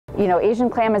Asian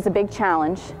clam is a big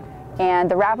challenge, and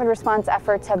the rapid response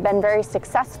efforts have been very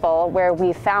successful where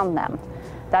we've found them.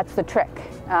 That's the trick.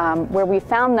 Where we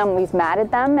found them, we've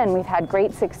matted them, and we've had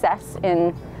great success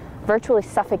in virtually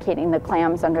suffocating the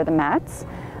clams under the mats,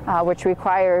 which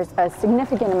requires a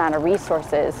significant amount of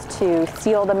resources to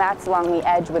seal the mats along the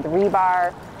edge with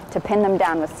rebar, to pin them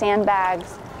down with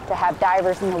sandbags, to have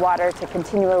divers in the water to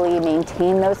continually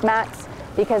maintain those mats,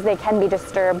 because they can be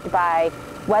disturbed by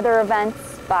weather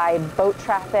events, by boat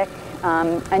traffic,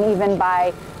 and even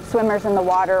by swimmers in the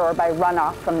water or by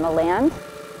runoff from the land.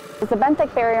 The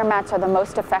benthic barrier mats are the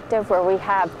most effective where we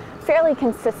have fairly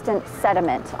consistent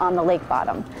sediment on the lake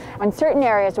bottom. In certain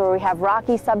areas where we have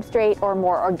rocky substrate or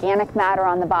more organic matter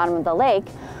on the bottom of the lake,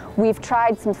 we've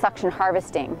tried some suction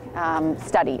harvesting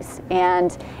studies.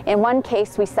 And in one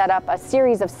case, we set up a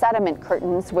series of sediment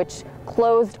curtains which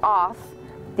closed off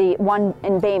the one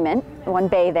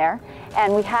bay there,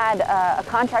 and we had a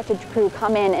contracted crew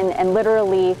come in and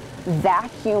literally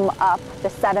vacuum up the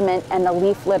sediment and the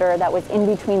leaf litter that was in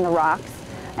between the rocks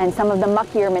and some of the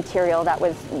muckier material that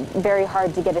was very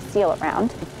hard to get a seal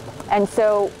around. And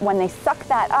so when they suck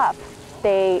that up,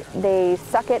 they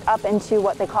suck it up into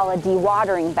what they call a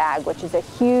dewatering bag, which is a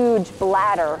huge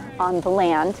bladder on the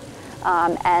land,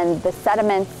 and the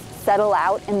sediments settle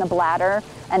out in the bladder,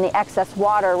 and the excess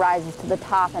water rises to the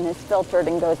top and is filtered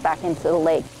and goes back into the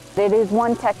lake. It is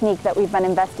one technique that we've been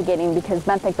investigating because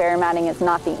benthic barrier matting is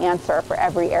not the answer for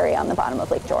every area on the bottom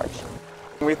of Lake George.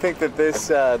 We think that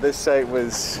this site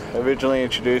was originally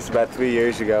introduced about 3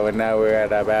 years ago, and now we're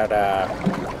at about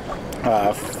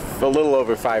a little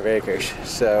over 5 acres.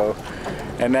 So,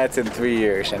 and that's in 3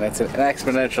 years, and it's an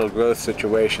exponential growth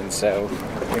situation. So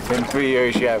if in 3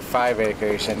 years you have 5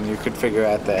 acres and you could figure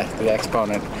out the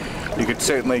exponent, you could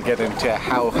certainly get into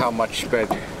how much spread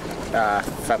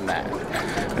from that.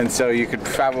 And so you could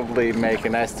probably make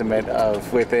an estimate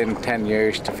of within 10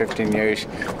 years to 15 years,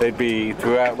 they'd be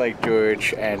throughout Lake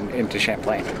George and into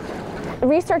Champlain.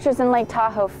 Researchers in Lake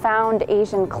Tahoe found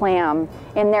Asian clam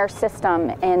in their system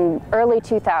in early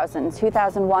 2000s,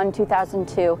 2001,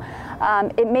 2002.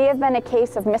 It may have been a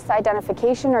case of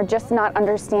misidentification or just not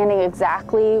understanding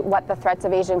exactly what the threats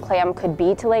of Asian clam could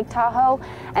be to Lake Tahoe,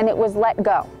 and it was let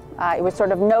go. It was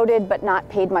sort of noted but not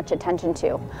paid much attention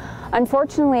to.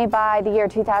 Unfortunately, by the year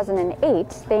 2008,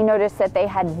 they noticed that they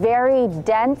had very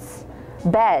dense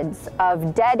beds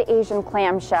of dead Asian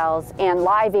clam shells and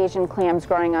live Asian clams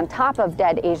growing on top of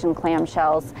dead Asian clam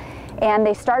shells. And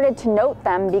they started to note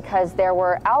them because there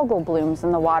were algal blooms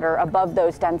in the water above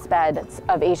those dense beds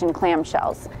of Asian clam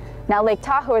shells. Now, Lake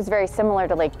Tahoe is very similar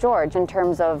to Lake George in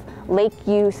terms of lake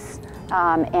use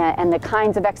and the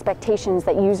kinds of expectations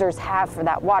that users have for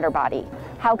that water body.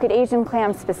 How could Asian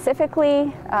clams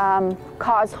specifically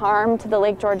cause harm to the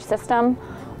Lake George system?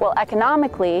 Well,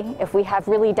 economically, if we have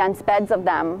really dense beds of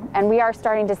them, and we are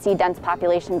starting to see dense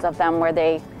populations of them where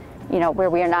where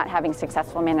we are not having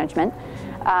successful management,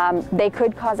 they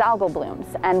could cause algal blooms,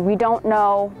 and we don't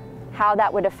know how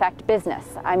that would affect business.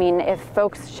 I mean, if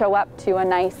folks show up to a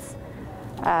nice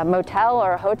motel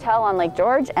or a hotel on Lake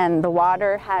George and the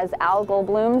water has algal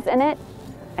blooms in it,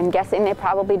 I'm guessing they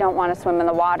probably don't want to swim in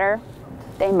the water.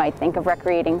 They might think of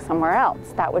recreating somewhere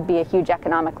else. That would be a huge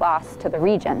economic loss to the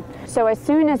region. So as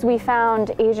soon as we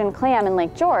found Asian clam in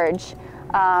Lake George,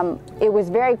 it was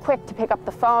very quick to pick up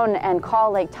the phone and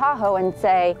call Lake Tahoe and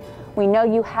say, we know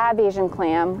you have Asian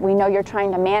clam, we know you're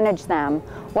trying to manage them.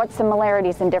 What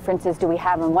similarities and differences do we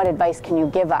have, and what advice can you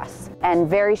give us? And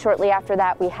very shortly after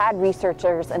that, we had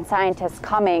researchers and scientists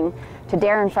coming to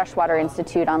Darren Freshwater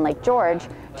Institute on Lake George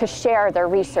to share their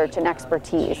research and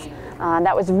expertise.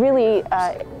 That was really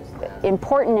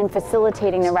important in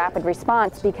facilitating the rapid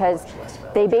response because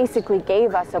they basically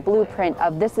gave us a blueprint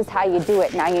of this is how you do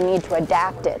it, now you need to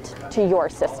adapt it to your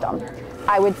system.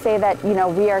 I would say that we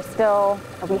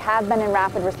have been in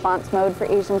rapid response mode for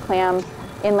Asian clam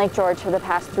in Lake George for the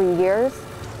past 3 years.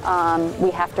 We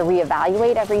have to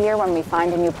reevaluate every year when we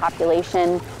find a new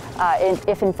population,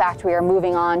 if in fact we are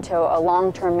moving on to a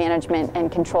long-term management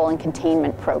and control and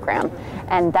containment program.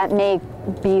 And that may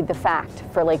be the fact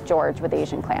for Lake George with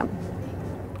Asian clam.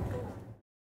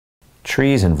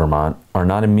 Trees in Vermont are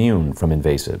not immune from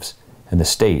invasives, and the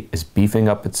state is beefing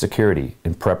up its security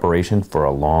in preparation for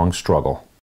a long struggle.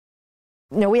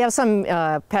 We have some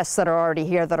pests that are already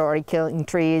here that are already killing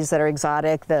trees that are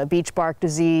exotic, the beech bark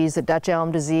disease, the Dutch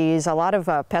elm disease, a lot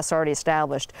of pests already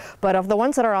established. But of the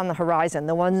ones that are on the horizon,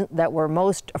 the one that we're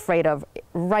most afraid of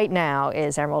right now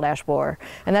is emerald ash borer.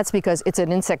 And that's because it's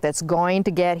an insect that's going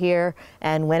to get here,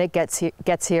 and when it gets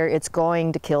here, it's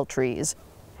going to kill trees.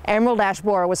 Emerald ash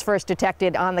borer was first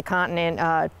detected on the continent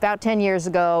about 10 years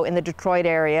ago in the Detroit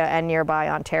area and nearby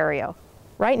Ontario.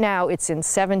 Right now it's in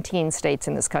 17 states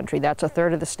in this country. That's a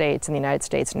third of the states in the United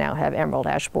States now have emerald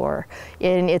ash borer.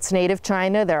 In its native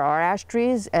China there are ash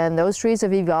trees, and those trees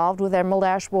have evolved with emerald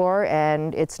ash borer,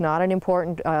 and it's not an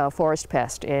important forest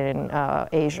pest in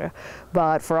Asia.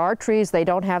 But for our trees, they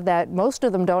don't have that, most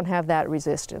of them don't have that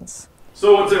resistance.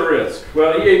 So what's at risk?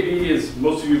 Well, EAB, as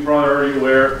most of you probably already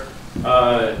aware,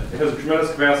 it has a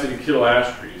tremendous capacity to kill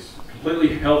ash trees.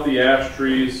 Completely healthy ash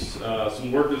trees.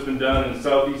 Some work that's been done in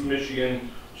southeast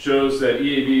Michigan shows that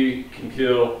EAB can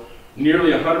kill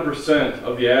nearly 100%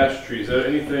 of the ash trees.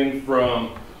 Anything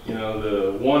from, you know,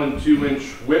 the 1 and 2 inch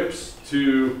whips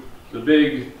to the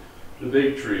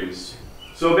big trees.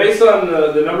 So based on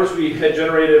the numbers we had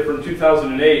generated from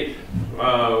 2008,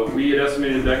 we had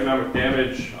estimated the economic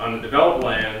damage on the developed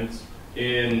lands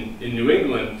in New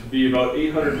England to be about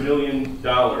 $800 million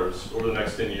over the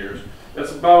next 10 years.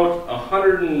 That's about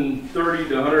 $130 to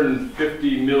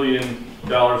 $150 million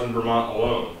in Vermont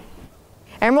alone.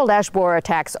 Emerald ash borer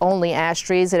attacks only ash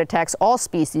trees. It attacks all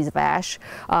species of ash.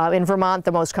 In Vermont,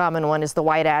 the most common one is the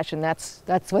white ash, and that's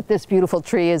what this beautiful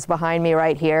tree is behind me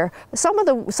right here. Some of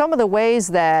the ways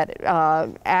that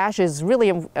ash is really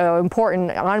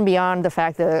important on and beyond the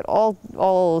fact that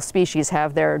all species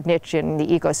have their niche in the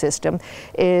ecosystem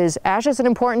is ash is an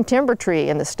important timber tree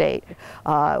in the state.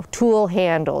 Tool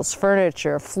handles,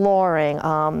 furniture, flooring.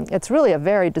 It's really a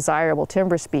very desirable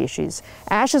timber species.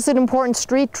 Ash is an important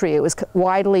street tree. It was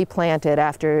widely planted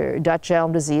after Dutch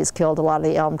elm disease killed a lot of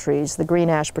the elm trees. The green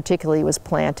ash particularly was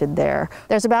planted there.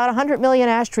 There's about 100 million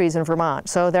ash trees in Vermont,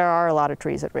 so there are a lot of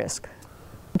trees at risk.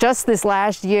 Just this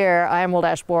last year, emerald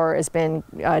ash borer has been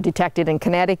detected in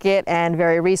Connecticut and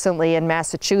very recently in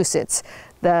Massachusetts.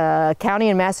 The county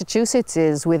in Massachusetts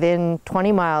is within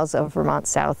 20 miles of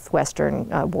Vermont's southwestern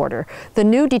border. The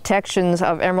new detections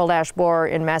of emerald ash borer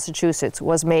in Massachusetts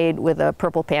was made with a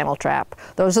purple panel trap.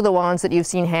 Those are the ones that you've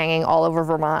seen hanging all over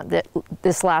Vermont.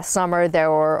 This last summer there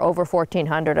were over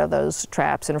 1,400 of those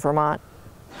traps in Vermont.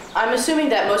 I'm assuming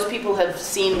that most people have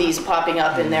seen these popping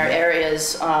up in their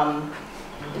areas.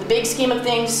 In the big scheme of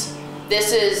things,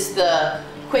 this is the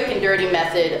quick and dirty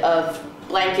method of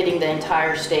blanketing the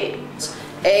entire state.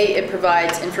 It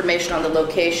provides information on the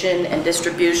location and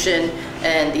distribution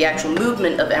and the actual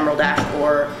movement of emerald ash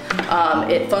borer.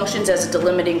 It functions as a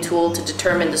delimiting tool to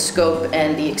determine the scope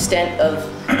and the extent of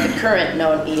the current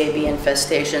known EAB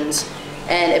infestations.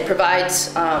 And it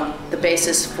provides the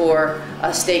basis for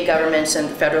state governments and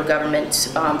the federal government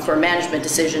for management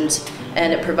decisions,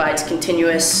 and it provides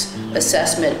continuous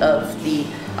assessment of the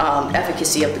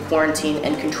efficacy of the quarantine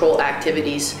and control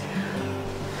activities.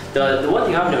 The one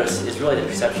thing I've noticed is really the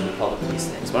perception of the public of these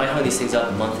things. When I hung these things up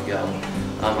a month ago,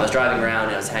 I was driving around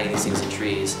and I was hanging these things in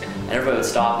trees, and everybody would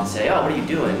stop and say, "Oh, what are you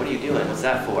doing? What are you doing? What's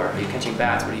that for? Are you catching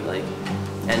bats? What are you like?"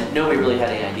 And nobody really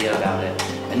had any idea about it.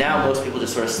 And now most people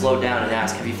just sort of slow down and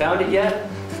ask, "Have you found it yet?"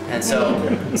 And so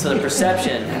the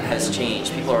perception has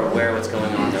changed. People are aware of what's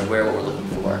going on. They're aware of what we're looking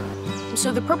for.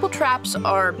 So the purple traps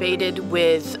are baited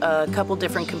with a couple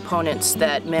different components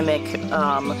that mimic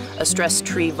a stressed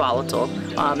tree volatile,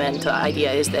 and the idea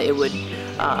is that it would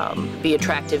be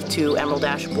attractive to emerald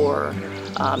ash borer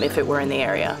if it were in the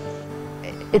area.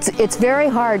 It's very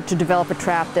hard to develop a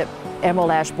trap that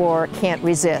emerald ash borer can't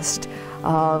resist.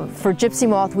 For gypsy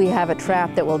moth, we have a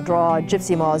trap that will draw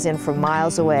gypsy moths in from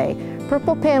miles away.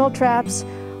 Purple panel traps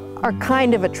are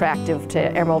kind of attractive to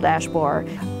emerald ash borer.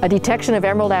 A detection of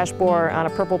emerald ash borer on a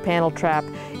purple panel trap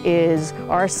is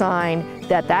our sign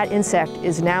that that insect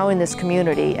is now in this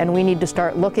community, and we need to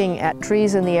start looking at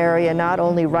trees in the area, not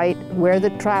only right where the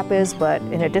trap is, but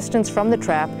in a distance from the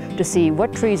trap to see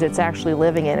what trees it's actually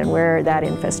living in and where that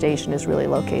infestation is really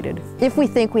located. If we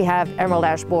think we have emerald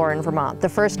ash borer in Vermont, the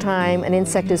first time an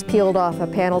insect is peeled off a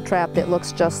panel trap that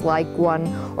looks just like one,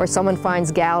 or someone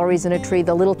finds galleries in a tree,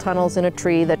 the little tunnels in a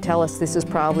tree that tell us this is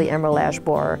probably emerald ash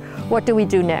borer, what do we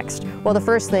do next? Well, the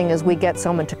first thing is we get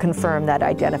someone to confirm that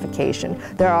identification.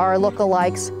 There are lookalikes.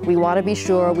 We want to be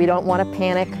sure. We don't want to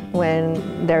panic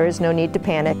when there is no need to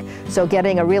panic. So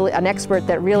getting an expert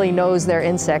that really knows their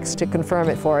insects to confirm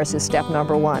it for us is step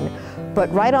number one.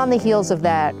 But right on the heels of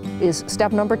that is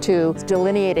step number two,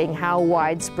 delineating how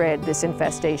widespread this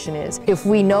infestation is. If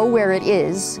we know where it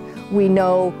is, we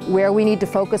know where we need to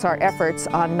focus our efforts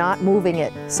on not moving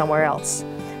it somewhere else.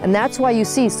 And that's why you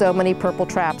see so many purple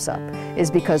traps up,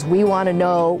 is because we want to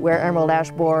know where emerald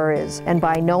ash borer is. And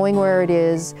by knowing where it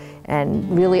is and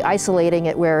really isolating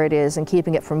it where it is and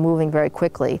keeping it from moving very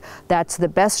quickly, that's the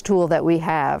best tool that we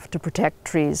have to protect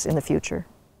trees in the future.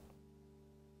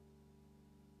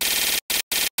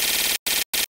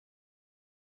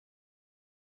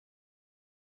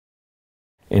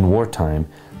 In wartime,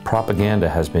 propaganda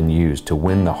has been used to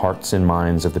win the hearts and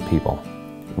minds of the people.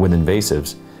 With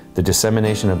invasives, the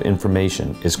dissemination of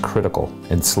information is critical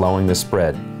in slowing the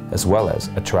spread as well as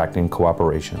attracting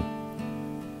cooperation.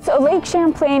 So Lake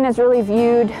Champlain is really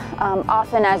viewed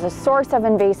often as a source of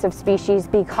invasive species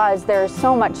because there's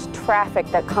so much traffic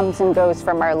that comes and goes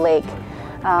from our lake.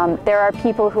 There are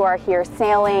people who are here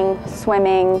sailing,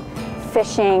 swimming,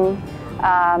 fishing.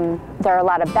 There are a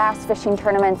lot of bass fishing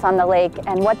tournaments on the lake,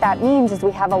 and what that means is we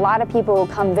have a lot of people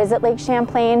who come visit Lake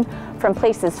Champlain from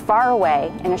places far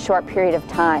away in a short period of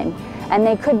time. And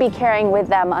they could be carrying with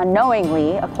them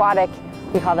unknowingly aquatic,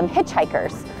 we call them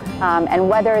hitchhikers. And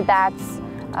whether that's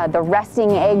the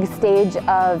resting egg stage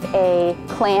of a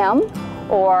clam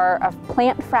or a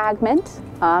plant fragment,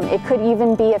 it could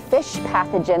even be a fish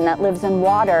pathogen that lives in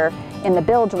water, in the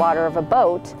bilge water of a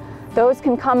boat. Those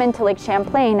can come into Lake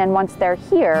Champlain, and once they're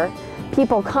here,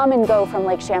 people come and go from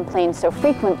Lake Champlain so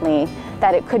frequently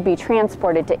that it could be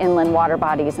transported to inland water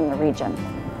bodies in the region.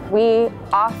 We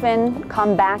often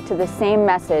come back to the same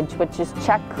message, which is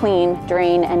check, clean,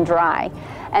 drain, and dry.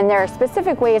 And there are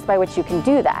specific ways by which you can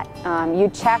do that. You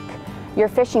check your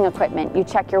fishing equipment, you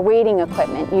check your wading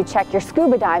equipment, you check your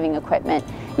scuba diving equipment,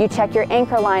 you check your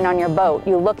anchor line on your boat,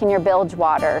 you look in your bilge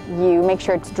water, you make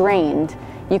sure it's drained.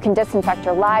 You can disinfect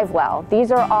your live well. These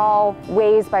are all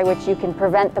ways by which you can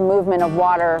prevent the movement of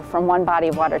water from one body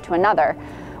of water to another.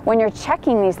 When you're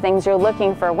checking these things, you're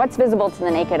looking for what's visible to the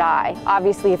naked eye.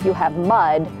 Obviously, if you have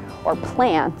mud or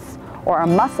plants or a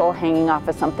mussel hanging off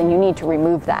of something, you need to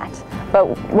remove that. But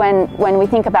when we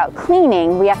think about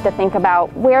cleaning, we have to think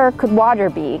about where could water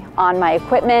be on my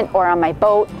equipment or on my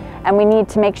boat, and we need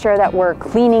to make sure that we're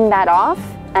cleaning that off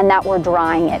and that we're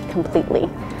drying it completely.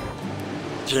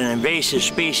 It's an invasive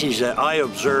species that I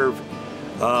observe,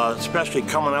 especially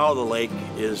coming out of the lake,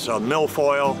 is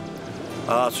milfoil,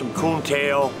 some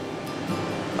coontail.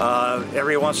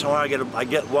 Every once in a while I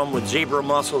get one with zebra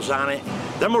mussels on it.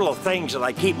 Them are the things that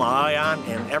I keep my eye on,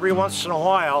 and every once in a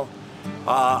while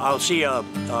I'll see a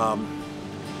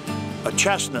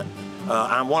chestnut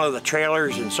on one of the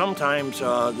trailers, and sometimes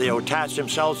they'll attach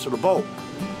themselves to the boat,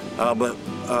 but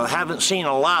haven't seen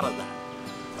a lot of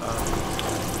that.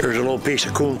 There's a little piece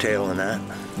of coontail in that.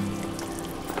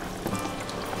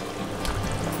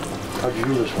 How'd you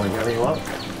do this one? Got any luck?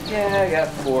 Yeah, I got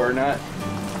 4, not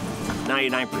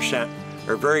 99%.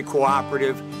 They're very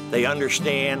cooperative. They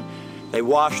understand. They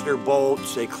wash their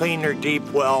boats. They clean their deep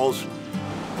wells.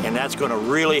 And that's going to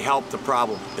really help the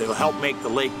problem. It'll help make the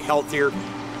lake healthier.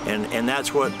 And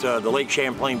that's what the Lake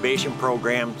Champlain Basin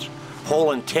Program's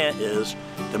whole intent is,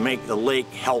 to make the lake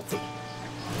healthy.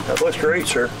 That looks great,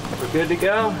 sir. We're good to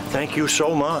go. Thank you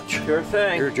so much. Sure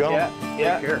thing. You're a gentleman.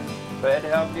 Yeah. Take care. Glad to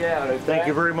help you out. Okay? Thank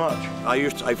you very much.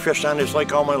 I fished on this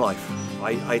lake all my life.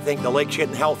 I think the lake's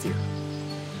getting healthier.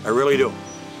 I really do.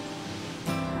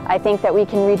 I think that we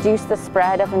can reduce the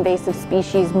spread of invasive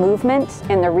species movement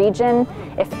in the region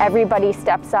if everybody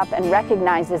steps up and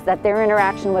recognizes that their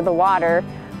interaction with the water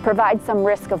provides some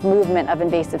risk of movement of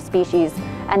invasive species,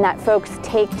 and that folks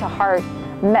take to heart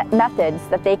methods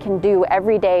that they can do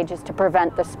every day just to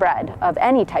prevent the spread of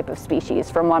any type of species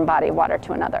from one body of water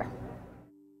to another.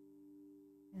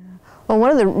 Well, one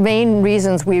of the main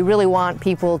reasons we really want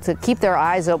people to keep their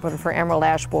eyes open for emerald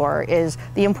ash borer is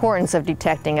the importance of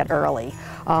detecting it early.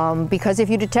 Because if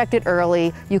you detect it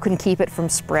early, you can keep it from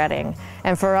spreading.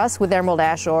 And for us with emerald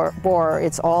ash borer,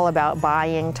 it's all about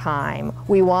buying time.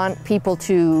 We want people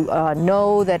to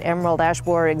know that emerald ash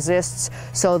borer exists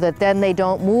so that then they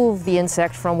don't move the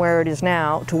insect from where it is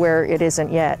now to where it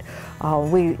isn't yet.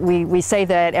 We say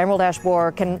that emerald ash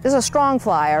borer is a strong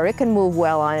flyer. It can move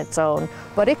well on its own,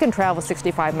 but it can travel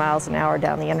 65 miles an hour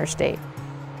down the interstate.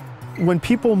 When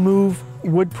people move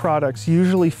wood products,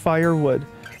 usually firewood,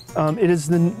 it is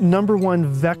the #1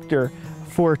 vector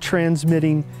for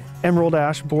transmitting emerald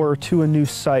ash borer to a new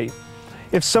site.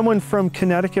 If someone from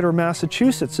Connecticut or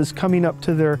Massachusetts is coming up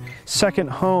to their second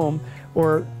home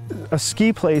or a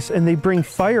ski place and they bring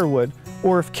firewood,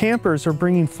 or if campers are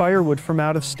bringing firewood from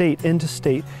out of state into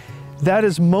state, that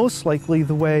is most likely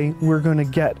the way we're going to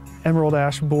get emerald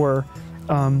ash borer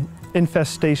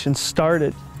infestation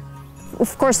started.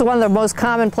 Of course, one of the most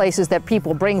common places that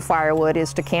people bring firewood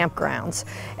is to campgrounds.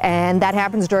 And that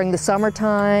happens during the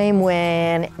summertime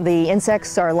when the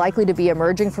insects are likely to be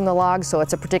emerging from the logs, so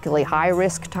it's a particularly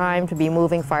high-risk time to be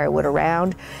moving firewood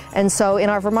around. And so in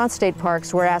our Vermont state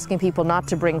parks, we're asking people not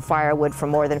to bring firewood from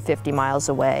more than 50 miles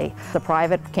away. The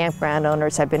private campground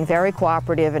owners have been very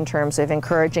cooperative in terms of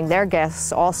encouraging their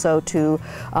guests also to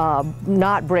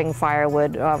not bring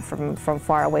firewood from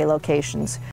faraway locations.